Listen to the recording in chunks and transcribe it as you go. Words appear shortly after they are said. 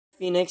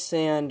Phoenix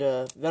and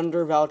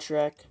Vendor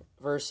Valtryek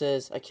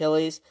versus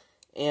Achilles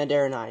and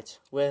Knight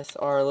with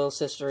our little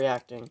sister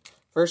reacting.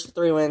 First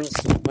 3 wins.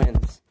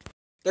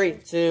 3,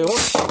 2, 1.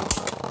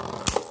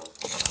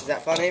 Is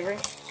that fun, Avery?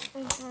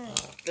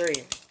 3.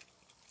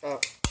 Oh,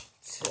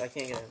 I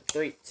can't get it.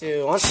 3,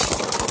 2, 1.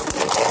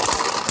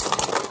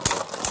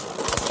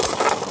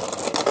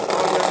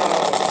 Oh no.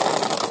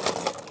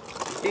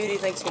 Who do you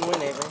think's gonna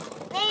win, Avery?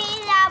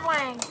 Maybe that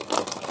one.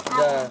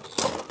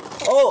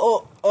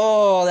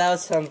 Oh, that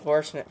was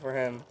unfortunate for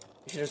him.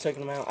 You should have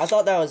taken him out. I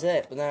thought that was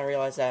it, but then I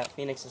realized that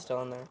Phoenix is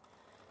still in there.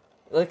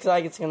 It looks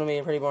like it's going to be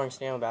a pretty boring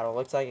stamina battle.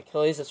 Looks like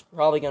Achilles is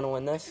probably going to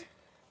win this.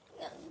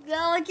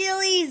 Go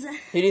Achilles!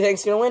 Who do you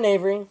think's going to win,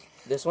 Avery?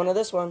 This one or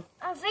this one?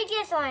 I think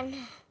this one.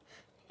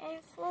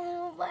 And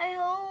for my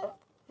home.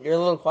 You're a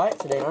little quiet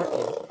today, aren't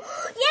you?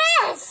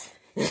 Yes!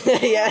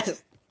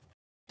 Yes!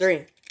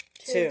 3,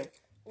 2,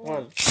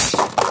 1.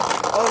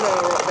 Oh no,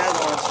 bad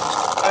launch.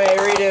 Okay,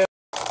 redo.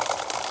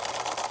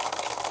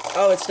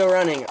 Oh, it's still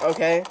running.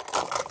 Okay.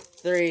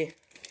 3,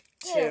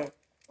 2,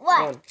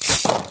 1. 3,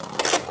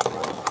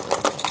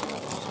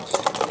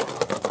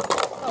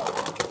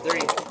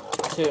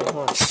 2,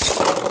 1.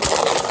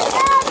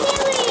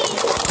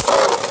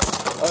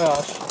 Oh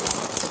gosh.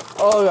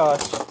 Oh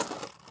gosh.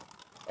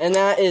 And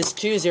that is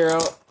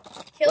 2-0.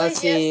 Let's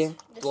see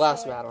the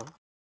last battle.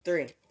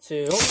 3,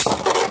 2.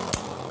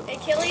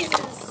 Achilles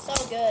is so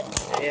good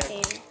at the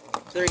team.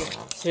 3,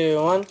 2,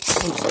 1.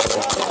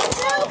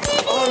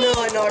 Oh no,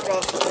 I knocked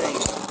off the thing.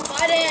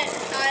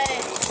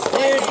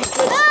 Dude, you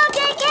could...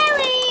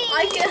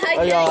 I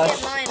couldn't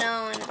get mine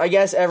on. I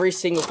guess every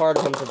single part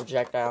of him's a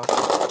projectile.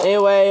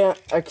 Anyway,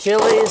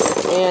 Achilles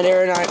and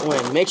Knight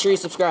win. Make sure you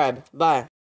subscribe. Bye.